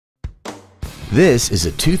This is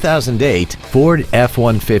a 2008 Ford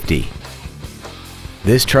F-150.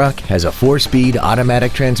 This truck has a 4-speed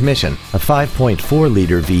automatic transmission, a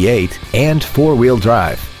 5.4-liter V8, and 4-wheel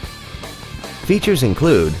drive. Features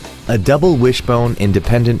include a double wishbone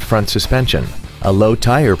independent front suspension, a low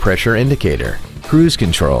tire pressure indicator, cruise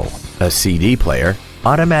control, a CD player,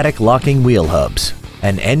 automatic locking wheel hubs,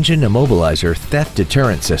 an engine immobilizer theft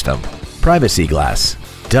deterrent system, privacy glass,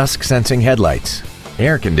 dusk sensing headlights,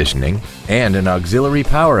 air conditioning, and an auxiliary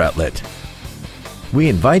power outlet. We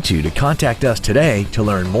invite you to contact us today to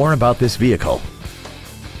learn more about this vehicle.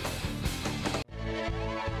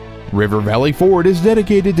 River Valley Ford is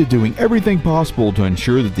dedicated to doing everything possible to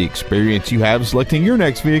ensure that the experience you have selecting your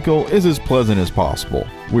next vehicle is as pleasant as possible.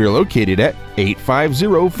 We are located at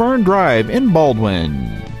 850 Fern Drive in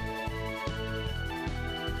Baldwin.